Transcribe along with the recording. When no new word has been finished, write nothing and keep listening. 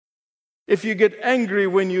if you get angry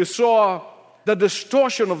when you saw the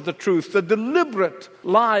distortion of the truth, the deliberate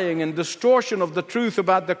lying and distortion of the truth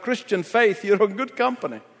about the Christian faith, you're in good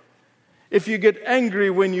company. If you get angry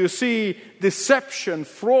when you see deception,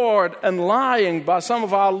 fraud, and lying by some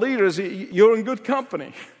of our leaders, you're in good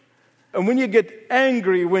company. And when you get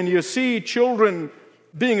angry when you see children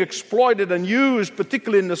being exploited and used,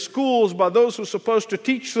 particularly in the schools, by those who are supposed to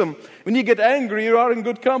teach them, when you get angry, you are in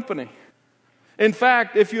good company. In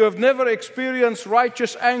fact, if you have never experienced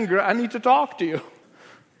righteous anger, I need to talk to you.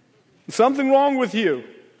 There's something wrong with you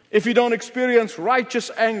if you don't experience righteous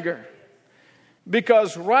anger.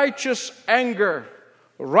 Because righteous anger,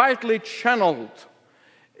 rightly channeled,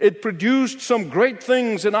 it produced some great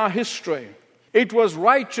things in our history. It was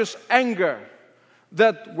righteous anger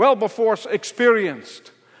that Wilberforce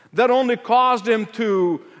experienced that only caused him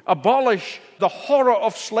to abolish the horror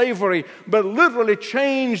of slavery, but literally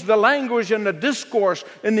changed the language and the discourse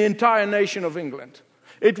in the entire nation of England.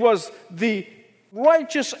 It was the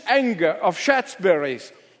righteous anger of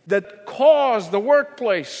Shaftesbury's that caused the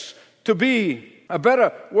workplace to be a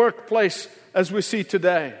better workplace as we see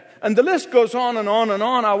today. And the list goes on and on and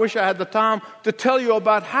on. I wish I had the time to tell you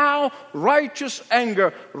about how righteous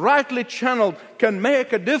anger, rightly channeled, can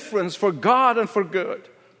make a difference for God and for good.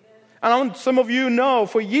 And some of you know,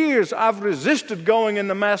 for years I've resisted going in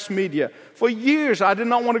the mass media. For years I did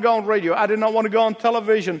not want to go on radio. I did not want to go on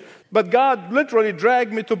television. But God literally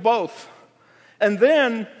dragged me to both. And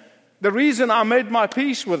then the reason I made my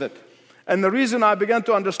peace with it, and the reason I began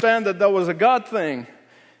to understand that there was a God thing,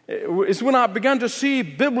 is when I began to see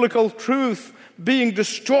biblical truth being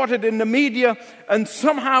distorted in the media, and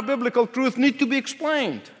somehow biblical truth need to be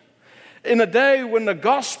explained. In a day when the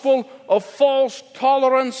gospel of false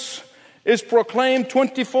tolerance is proclaimed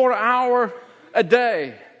 24 hours a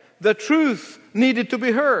day, the truth needed to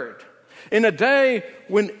be heard. In a day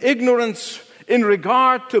when ignorance in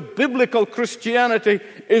regard to biblical Christianity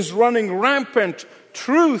is running rampant,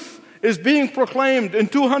 truth is being proclaimed in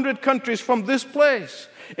 200 countries from this place.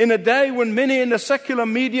 In a day when many in the secular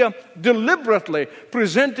media deliberately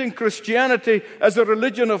presenting Christianity as a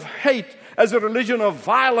religion of hate, as a religion of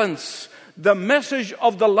violence, the message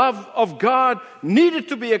of the love of God needed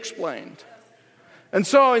to be explained. And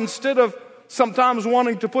so instead of sometimes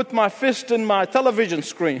wanting to put my fist in my television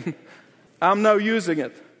screen, I'm now using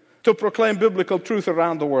it to proclaim biblical truth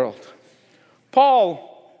around the world.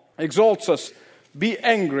 Paul exalts us, be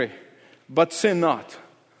angry, but sin not.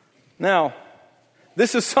 Now,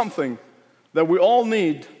 this is something that we all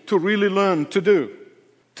need to really learn to do.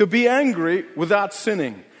 To be angry without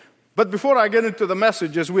sinning. But before I get into the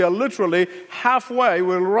messages, we are literally halfway,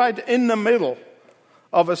 we're right in the middle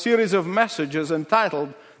of a series of messages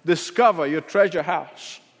entitled, Discover Your Treasure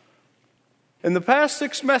House. In the past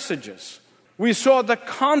 6 messages, we saw the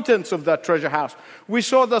contents of that treasure house. We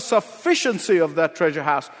saw the sufficiency of that treasure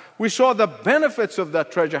house. We saw the benefits of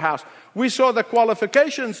that treasure house. We saw the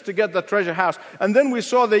qualifications to get the treasure house. And then we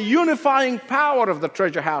saw the unifying power of the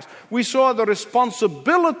treasure house. We saw the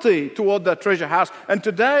responsibility toward that treasure house. And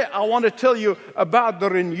today I want to tell you about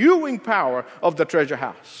the renewing power of the treasure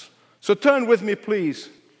house. So turn with me, please,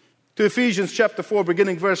 to Ephesians chapter 4,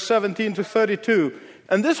 beginning verse 17 to 32.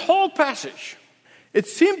 And this whole passage, it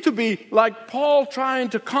seemed to be like Paul trying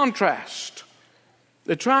to contrast.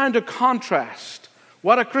 They're trying to contrast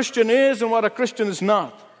what a Christian is and what a Christian is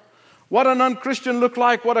not. What a non-Christian look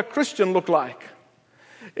like, what a Christian look like.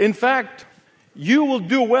 In fact, you will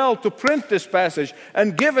do well to print this passage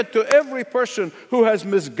and give it to every person who has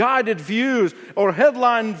misguided views or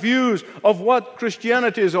headline views of what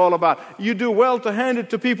Christianity is all about. You do well to hand it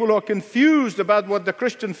to people who are confused about what the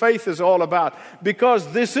Christian faith is all about,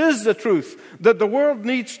 because this is the truth that the world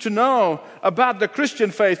needs to know about the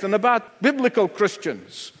Christian faith and about biblical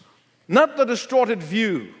Christians, not the distorted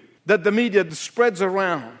view that the media spreads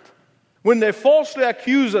around. When they falsely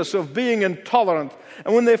accuse us of being intolerant,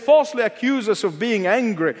 and when they falsely accuse us of being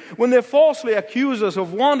angry, when they falsely accuse us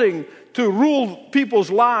of wanting to rule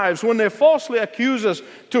people's lives, when they falsely accuse us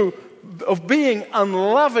of being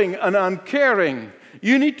unloving and uncaring,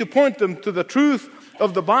 you need to point them to the truth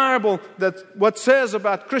of the Bible, that what says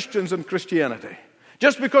about Christians and Christianity.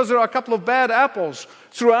 Just because there are a couple of bad apples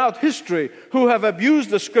throughout history who have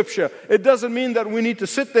abused the Scripture, it doesn't mean that we need to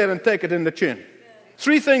sit there and take it in the chin.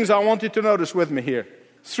 3 things I want you to notice with me here.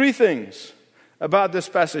 3 things about this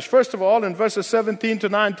passage. First of all, in verses 17 to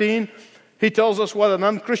 19, he tells us what an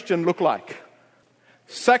un-Christian look like.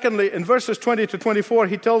 Secondly, in verses 20 to 24,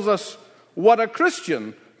 he tells us what a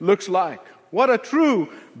Christian looks like. What a true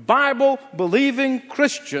Bible-believing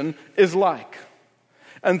Christian is like.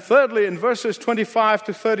 And thirdly, in verses 25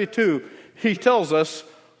 to 32, he tells us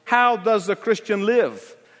how does the Christian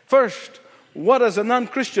live? First, what does a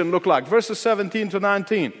non-Christian look like? Verses 17 to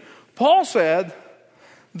 19. Paul said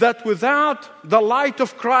that without the light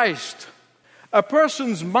of Christ, a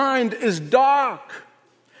person's mind is dark.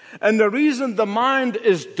 And the reason the mind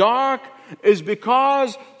is dark is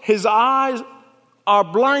because his eyes are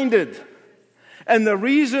blinded. And the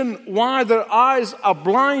reason why their eyes are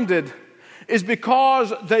blinded is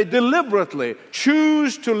because they deliberately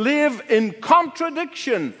choose to live in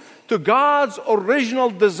contradiction to God's original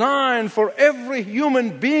design for every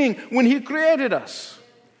human being when He created us.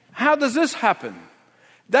 How does this happen?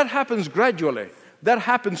 That happens gradually. That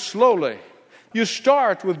happens slowly. You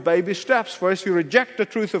start with baby steps. First, you reject the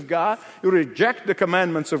truth of God. You reject the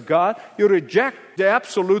commandments of God. You reject the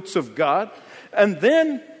absolutes of God. And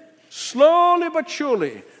then, slowly but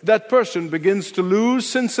surely, that person begins to lose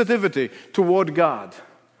sensitivity toward God.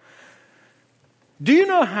 Do you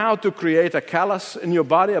know how to create a callus in your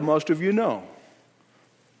body? Most of you know.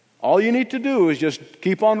 All you need to do is just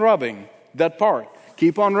keep on rubbing that part.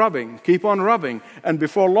 Keep on rubbing, keep on rubbing. And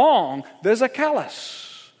before long, there's a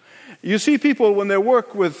callus. You see people when they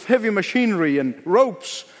work with heavy machinery and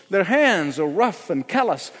ropes, their hands are rough and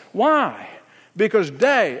callous. Why? Because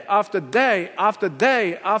day after day after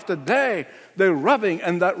day after day, they're rubbing,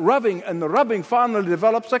 and that rubbing and the rubbing finally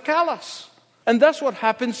develops a callus. And that's what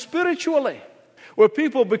happens spiritually. Where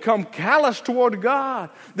people become callous toward God.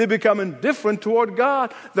 They become indifferent toward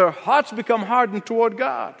God. Their hearts become hardened toward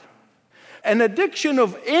God. An addiction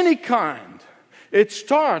of any kind, it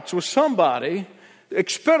starts with somebody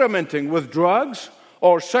experimenting with drugs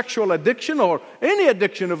or sexual addiction or any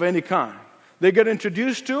addiction of any kind. They get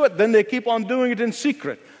introduced to it, then they keep on doing it in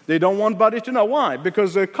secret. They don't want anybody to know. Why?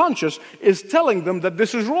 Because their conscience is telling them that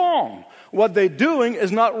this is wrong. What they're doing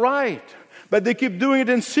is not right. But they keep doing it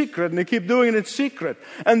in secret, and they keep doing it in secret.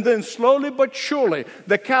 And then slowly but surely,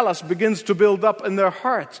 the callus begins to build up in their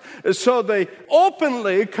hearts. So they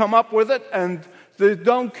openly come up with it, and they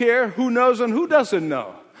don't care who knows and who doesn't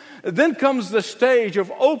know. Then comes the stage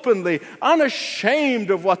of openly,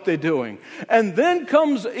 unashamed of what they're doing. And then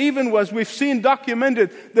comes, even as we've seen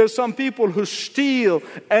documented, there's some people who steal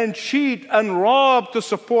and cheat and rob to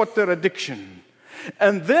support their addiction.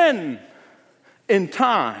 And then, in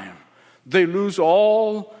time, they lose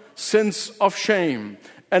all sense of shame.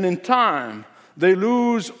 And in time, they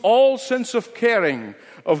lose all sense of caring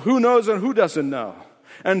of who knows and who doesn't know.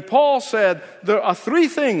 And Paul said there are three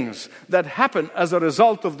things that happen as a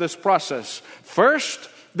result of this process. First,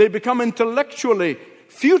 they become intellectually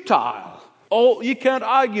futile. Oh, you can't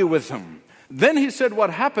argue with them. Then he said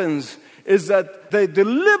what happens is that they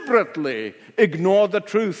deliberately ignore the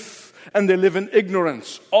truth. And they live in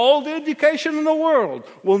ignorance. All the education in the world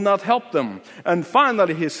will not help them. And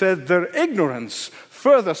finally, he said, their ignorance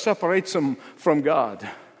further separates them from God.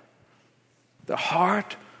 The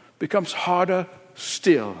heart becomes harder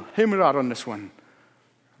still. Hear me out on this one.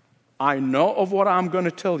 I know of what I'm going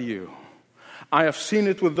to tell you. I have seen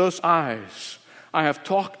it with those eyes. I have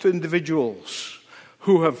talked to individuals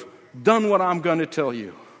who have done what I'm going to tell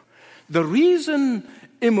you. The reason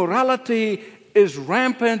immorality is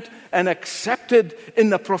rampant and accepted in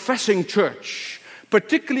the professing church,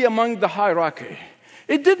 particularly among the hierarchy.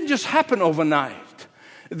 It didn't just happen overnight.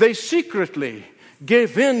 They secretly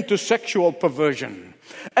gave in to sexual perversion.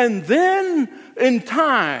 And then, in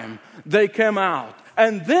time, they came out.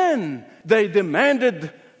 And then they demanded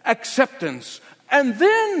acceptance. And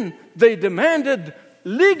then they demanded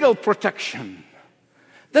legal protection.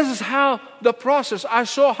 This is how the process, I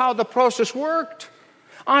saw how the process worked.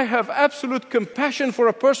 I have absolute compassion for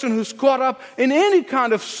a person who's caught up in any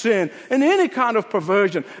kind of sin, in any kind of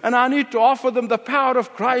perversion. And I need to offer them the power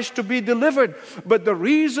of Christ to be delivered. But the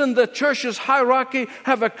reason the church's hierarchy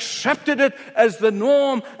have accepted it as the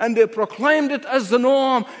norm and they proclaimed it as the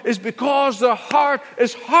norm is because their heart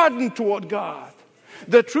is hardened toward God.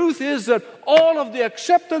 The truth is that all of the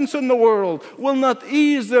acceptance in the world will not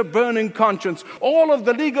ease their burning conscience. All of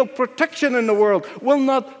the legal protection in the world will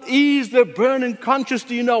not ease their burning conscience.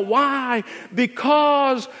 Do you know why?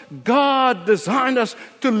 Because God designed us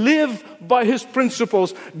to live by His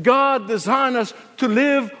principles. God designed us to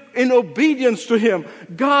live in obedience to Him.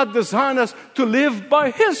 God designed us to live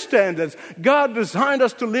by His standards. God designed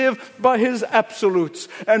us to live by His absolutes.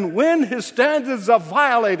 And when His standards are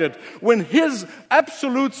violated, when His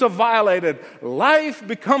absolutes are violated, life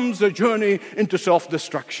becomes a journey into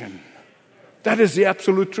self-destruction. That is the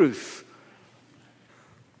absolute truth.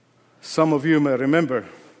 Some of you may remember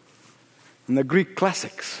in the Greek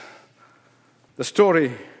classics the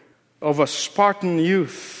story of a Spartan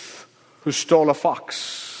youth who stole a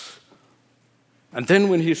fox. And then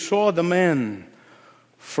when he saw the man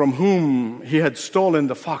from whom he had stolen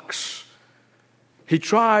the fox, he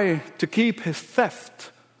tried to keep his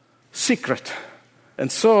theft secret. And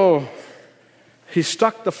so he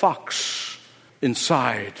stuck the fox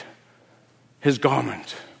inside his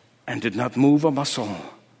garment and did not move a muscle,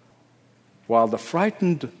 while the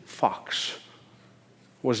frightened fox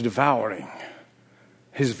was devouring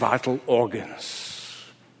his vital organs.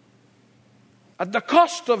 At the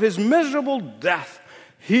cost of his miserable death,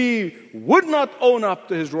 he would not own up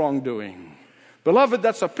to his wrongdoing. Beloved,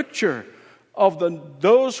 that's a picture of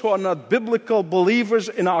those who are not biblical believers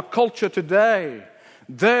in our culture today.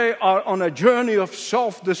 They are on a journey of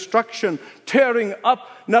self-destruction, tearing up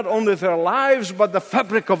not only their lives, but the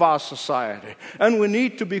fabric of our society. And we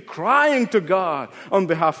need to be crying to God on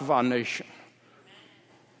behalf of our nation.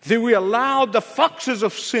 We allowed the foxes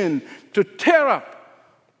of sin to tear up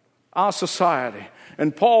our society.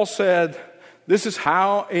 And Paul said, this is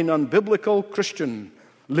how a non-biblical Christian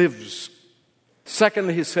lives.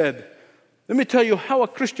 Secondly, he said, let me tell you how a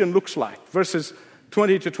Christian looks like. Verses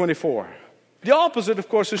 20 to 24. The opposite, of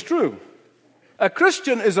course, is true. A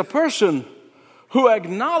Christian is a person who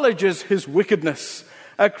acknowledges his wickedness.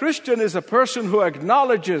 A Christian is a person who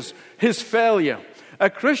acknowledges his failure. A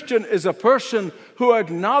Christian is a person who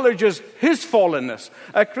acknowledges his fallenness.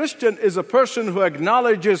 A Christian is a person who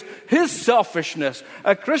acknowledges his selfishness.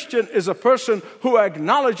 A Christian is a person who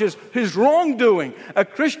acknowledges his wrongdoing. A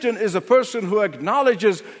Christian is a person who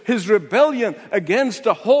acknowledges his rebellion against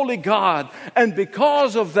a holy God. And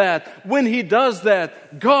because of that, when he does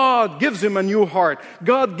that, God gives him a new heart.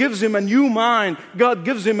 God gives him a new mind. God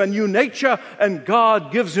gives him a new nature. And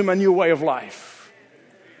God gives him a new way of life.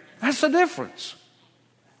 That's the difference.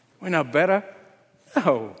 We're not better.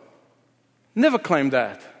 No. Never claim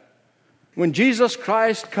that. When Jesus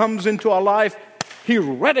Christ comes into our life, He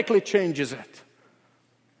radically changes it.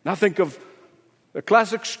 Now think of the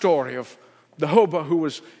classic story of the hobo who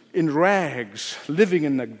was in rags, living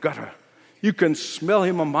in the gutter. You can smell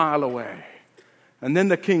him a mile away. And then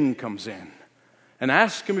the king comes in and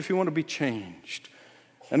asks him if he wants to be changed.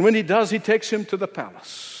 And when he does, he takes him to the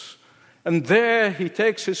palace. And there he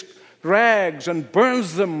takes his rags and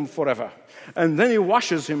burns them forever. And then he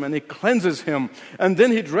washes him and he cleanses him. And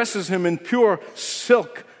then he dresses him in pure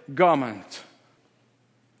silk garment.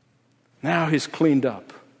 Now he's cleaned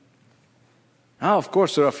up. Now, of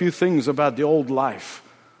course, there are a few things about the old life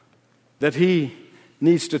that he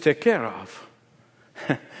needs to take care of.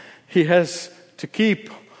 He has to keep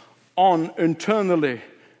on internally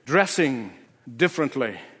dressing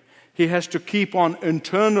differently. He has to keep on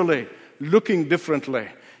internally looking differently.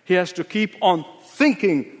 He has to keep on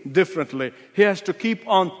thinking differently. He has to keep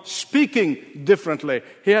on speaking differently.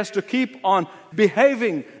 He has to keep on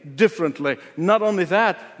behaving differently. Not only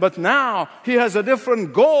that, but now he has a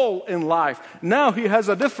different goal in life. Now he has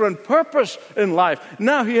a different purpose in life.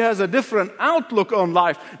 Now he has a different outlook on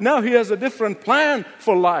life. Now he has a different plan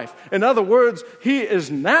for life. In other words, he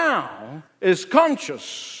is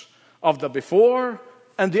conscious of the before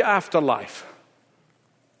and the afterlife.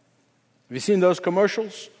 Have you seen those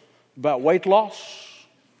commercials about weight loss,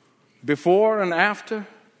 before and after?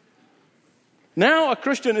 Now a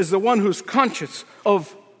Christian is the one who's conscious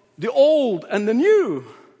of the old and the new.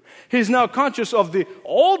 He's now conscious of the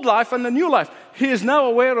old life and the new life. He is now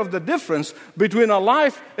aware of the difference between a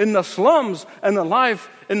life in the slums and a life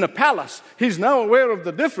in the palace. He's now aware of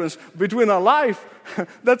the difference between a life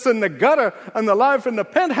that's in the gutter and the life in the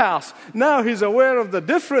penthouse. Now he's aware of the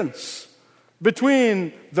difference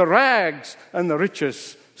between the rags and the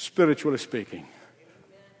riches, spiritually speaking.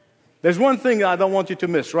 There's one thing I don't want you to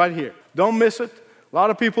miss right here. Don't miss it. A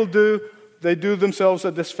lot of people do. They do themselves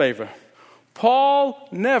a disfavor. Paul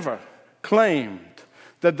never claimed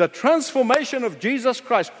that the transformation of Jesus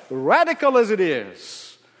Christ, radical as it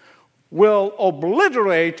is, will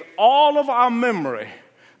obliterate all of our memory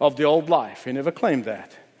of the old life. He never claimed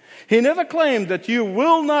that. He never claimed that you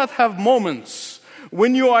will not have moments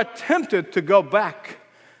when you are tempted to go back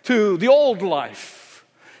to the old life.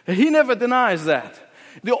 He never denies that.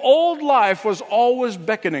 The old life was always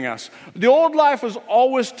beckoning us. The old life was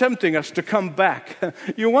always tempting us to come back.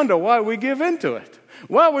 You wonder why we give into it.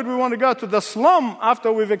 Why would we want to go to the slum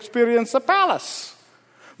after we've experienced the palace?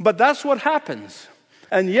 But that's what happens.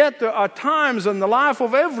 And yet there are times in the life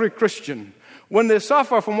of every Christian when they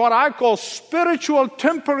suffer from what I call spiritual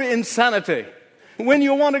temporary insanity. When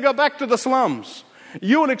you want to go back to the slums,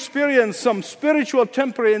 you will experience some spiritual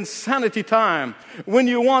temporary insanity time when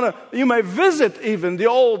you may visit even the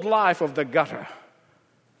old life of the gutter.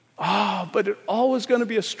 But it's always going to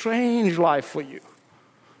be a strange life for you.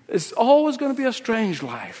 It's always going to be a strange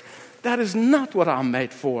life. That is not what I'm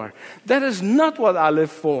made for. That is not what I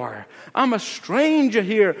live for. I'm a stranger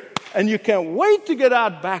here, and you can't wait to get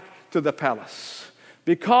out back to the palace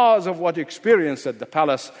because of what you experienced at the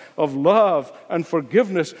palace of love and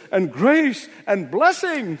forgiveness and grace and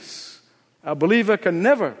blessings. A believer can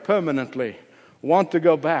never permanently want to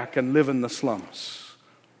go back and live in the slums.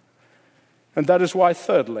 And that is why,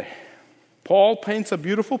 thirdly, Paul paints a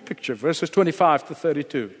beautiful picture, verses 25 to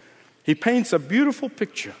 32. He paints a beautiful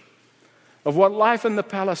picture of what life in the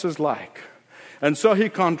palace is like. And so he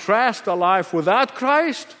contrasts the life without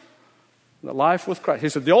Christ, the life with Christ. He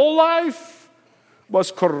said the old life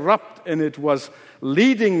was corrupt and it was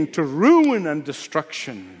leading to ruin and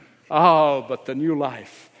destruction. Oh, but the new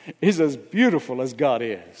life is as beautiful as God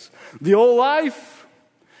is. The old life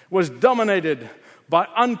was dominated by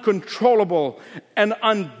uncontrollable and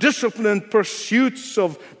undisciplined pursuits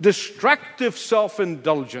of distractive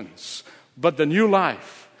self-indulgence. But the new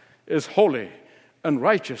life is holy and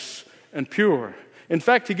righteous and pure. In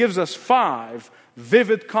fact, he gives us 5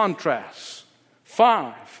 vivid contrasts.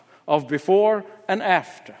 5 of before and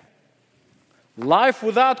after. Life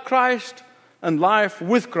without Christ and life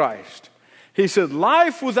with Christ. He said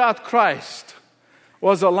life without Christ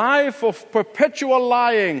was a life of perpetual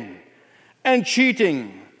lying and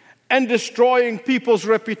cheating and destroying people's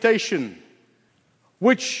reputation,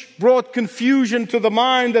 which brought confusion to the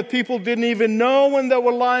mind that people didn't even know when they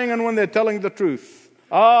were lying and when they're telling the truth.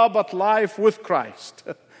 But life with Christ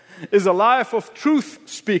is a life of truth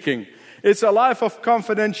speaking. It's a life of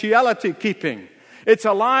confidentiality keeping. It's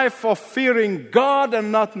a life of fearing God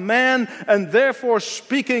and not man, and therefore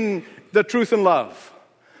speaking the truth in love.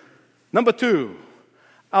 Number 2,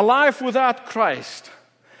 a life without Christ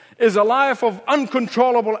is a life of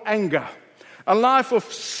uncontrollable anger, a life of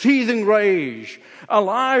seething rage, a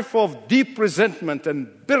life of deep resentment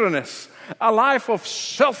and bitterness, a life of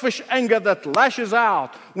selfish anger that lashes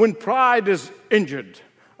out when pride is injured.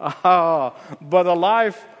 But a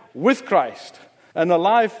life with Christ and a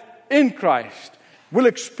life in Christ will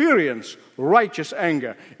experience righteous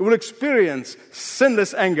anger. It will experience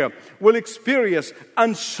sinless anger. Will experience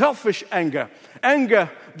unselfish anger. Anger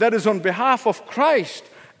that is on behalf of Christ.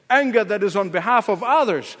 Anger that is on behalf of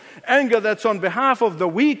others. Anger that's on behalf of the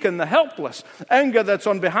weak and the helpless. Anger that's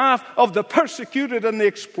on behalf of the persecuted and the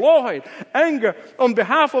exploited. Anger on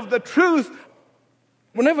behalf of the truth.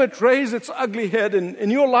 Whenever it raises its ugly head in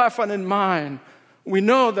your life and in mine, we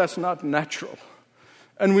know that's not natural.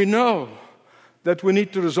 And we know that we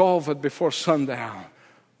need to resolve it before sundown.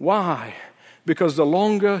 Why? Because the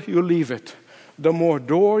longer you leave it, the more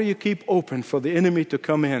door you keep open for the enemy to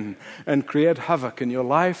come in and create havoc in your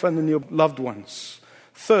life and in your loved ones.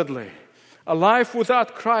 Thirdly, a life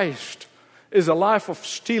without Christ is a life of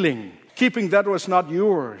stealing, keeping that was not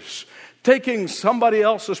yours, taking somebody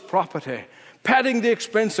else's property, padding the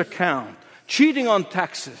expense account, cheating on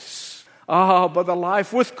taxes. But a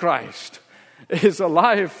life with Christ is a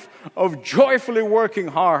life of joyfully working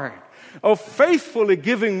hard, of faithfully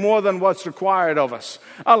giving more than what's required of us,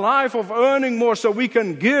 a life of earning more so we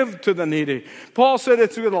can give to the needy. Paul said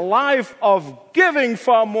it's a life of giving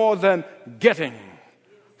far more than getting.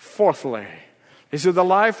 Fourthly, he said the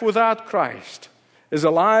life without Christ is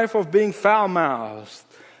a life of being foul-mouthed,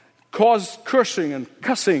 cursing and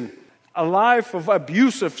cussing, a life of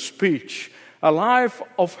abusive speech, a life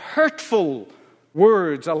of hurtful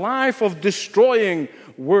words, a life of destroying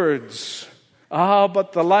words.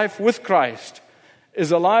 But the life with Christ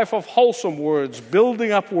is a life of wholesome words,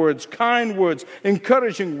 building up words, kind words,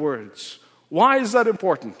 encouraging words. Why is that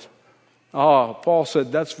important? Paul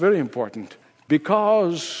said that's very important.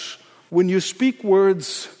 Because when you speak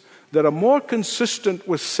words that are more consistent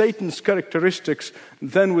with Satan's characteristics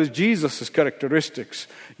than with Jesus' characteristics,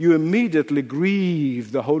 you immediately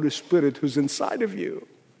grieve the Holy Spirit who's inside of you.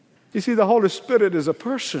 You see, the Holy Spirit is a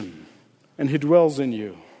person, and He dwells in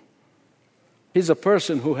you. He's a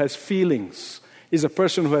person who has feelings. He's a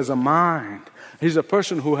person who has a mind. He's a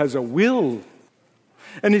person who has a will.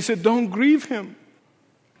 And He said, don't grieve Him.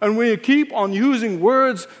 And when you keep on using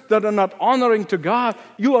words that are not honoring to God,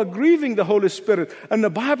 you are grieving the Holy Spirit. And the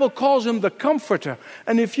Bible calls Him the Comforter.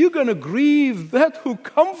 And if you're going to grieve that who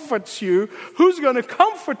comforts you, who's going to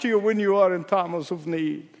comfort you when you are in times of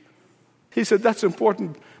need? He said that's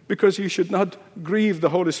important because you should not grieve the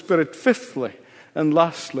Holy Spirit. Fifthly and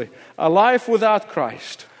lastly, a life without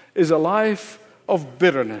Christ is a life of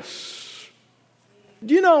bitterness.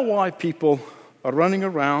 Do you know why people are running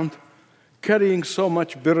around carrying so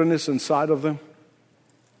much bitterness inside of them?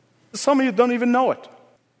 Some of you don't even know it.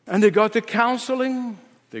 And they go to counseling,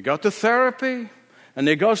 they go to therapy, and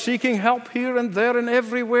they go seeking help here and there and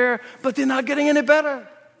everywhere, but they're not getting any better.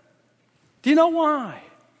 Do you know why?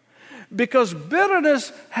 Because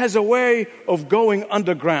bitterness has a way of going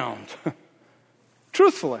underground.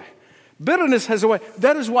 Truthfully, bitterness has a way.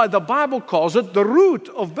 That is why the Bible calls it the root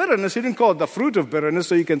of bitterness. He didn't call it the fruit of bitterness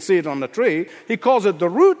so you can see it on the tree. He calls it the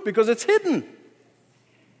root because it's hidden.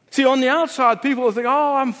 See, on the outside, people will think,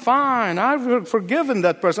 oh, I'm fine. I've forgiven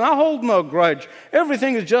that person. I hold no grudge.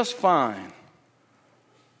 Everything is just fine.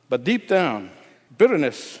 But deep down,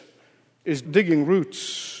 bitterness is digging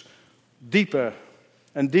roots deeper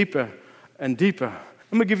and deeper and deeper.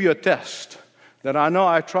 Let me give you a test that I know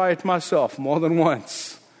I try it myself more than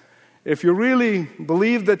once. If you really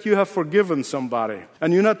believe that you have forgiven somebody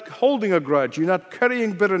and you're not holding a grudge, you're not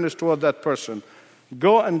carrying bitterness toward that person,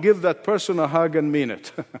 go and give that person a hug and mean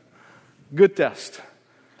it. Good test.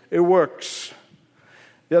 It works.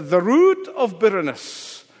 That the root of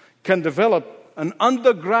bitterness can develop an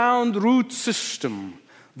underground root system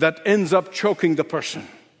that ends up choking the person.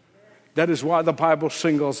 That is why the Bible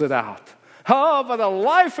singles it out. Oh, but a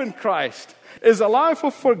life in Christ is a life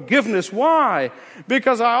of forgiveness. Why?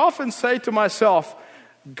 Because I often say to myself,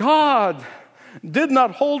 God did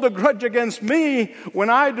not hold a grudge against me when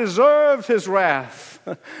I deserved His wrath.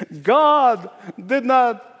 God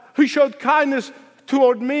He showed kindness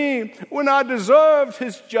toward me when I deserved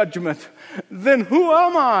His judgment. Then who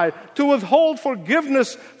am I to withhold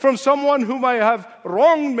forgiveness from someone who may have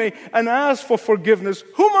wronged me and ask for forgiveness?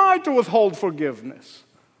 Who am I to withhold forgiveness?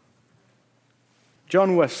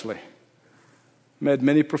 John Wesley made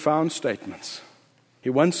many profound statements. He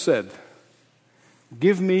once said,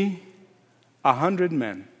 give me 100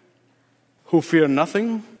 men who fear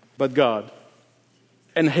nothing but God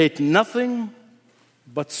and hate nothing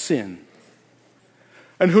but sin,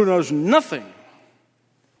 and who knows nothing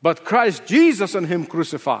but Christ Jesus and Him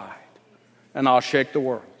crucified, and I'll shake the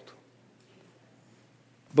world.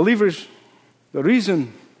 Believers, the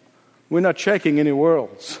reason we're not shaking any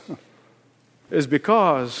worlds is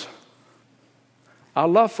because our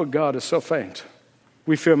love for God is so faint.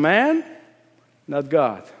 We fear man, not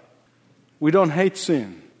God. We don't hate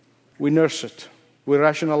sin. We nurse it. We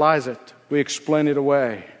rationalize it. We explain it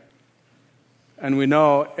away. And we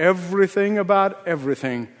know everything about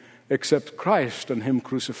everything except Christ and Him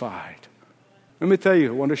crucified. Let me tell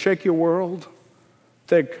you, want to shake your world?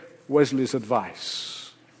 Take Wesley's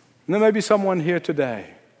advice. And there may be someone here today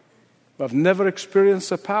who have never experienced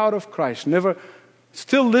the power of Christ,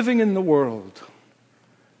 still living in the world.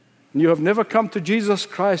 And you have never come to Jesus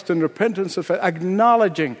Christ in repentance of faith,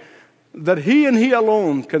 acknowledging that He and He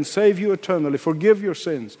alone can save you eternally, forgive your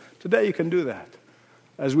sins. Today you can do that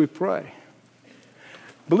as we pray.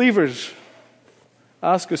 Believers,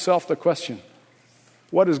 ask yourself the question,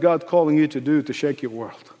 what is God calling you to do to shake your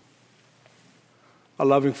world? Our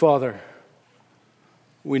loving Father,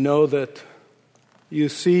 we know that You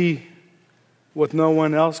see what no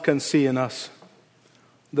one else can see in us,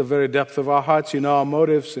 the very depth of our hearts. You know our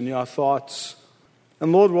motives and our thoughts.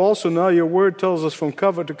 And Lord, we also know Your Word tells us from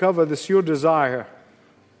cover to cover this Your desire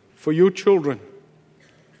for Your children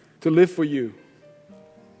to live for You.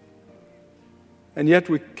 And yet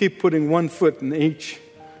we keep putting one foot in each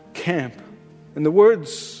camp. And the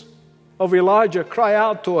words of Elijah cry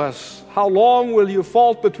out to us, how long will you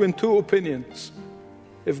fault between two opinions?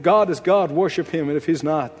 If God is God, worship Him. And if He's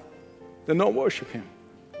not, then don't worship Him.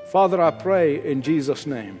 Father, I pray in Jesus'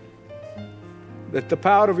 name that the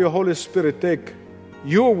power of Your Holy Spirit take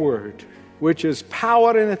Your Word, which is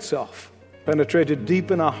power in itself, penetrate it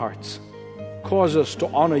deep in our hearts. Cause us to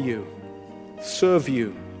honor You, serve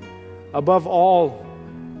You. Above all,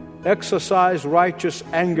 exercise righteous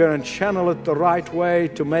anger and channel it the right way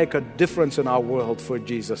to make a difference in our world for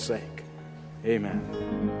Jesus' sake. Amen.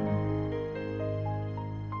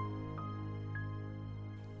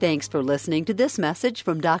 Thanks for listening to this message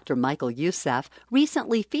from Dr. Michael Youssef,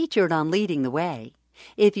 recently featured on Leading the Way.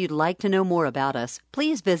 If you'd like to know more about us,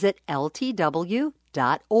 please visit ltw.org.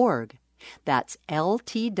 That's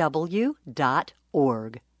ltw.org.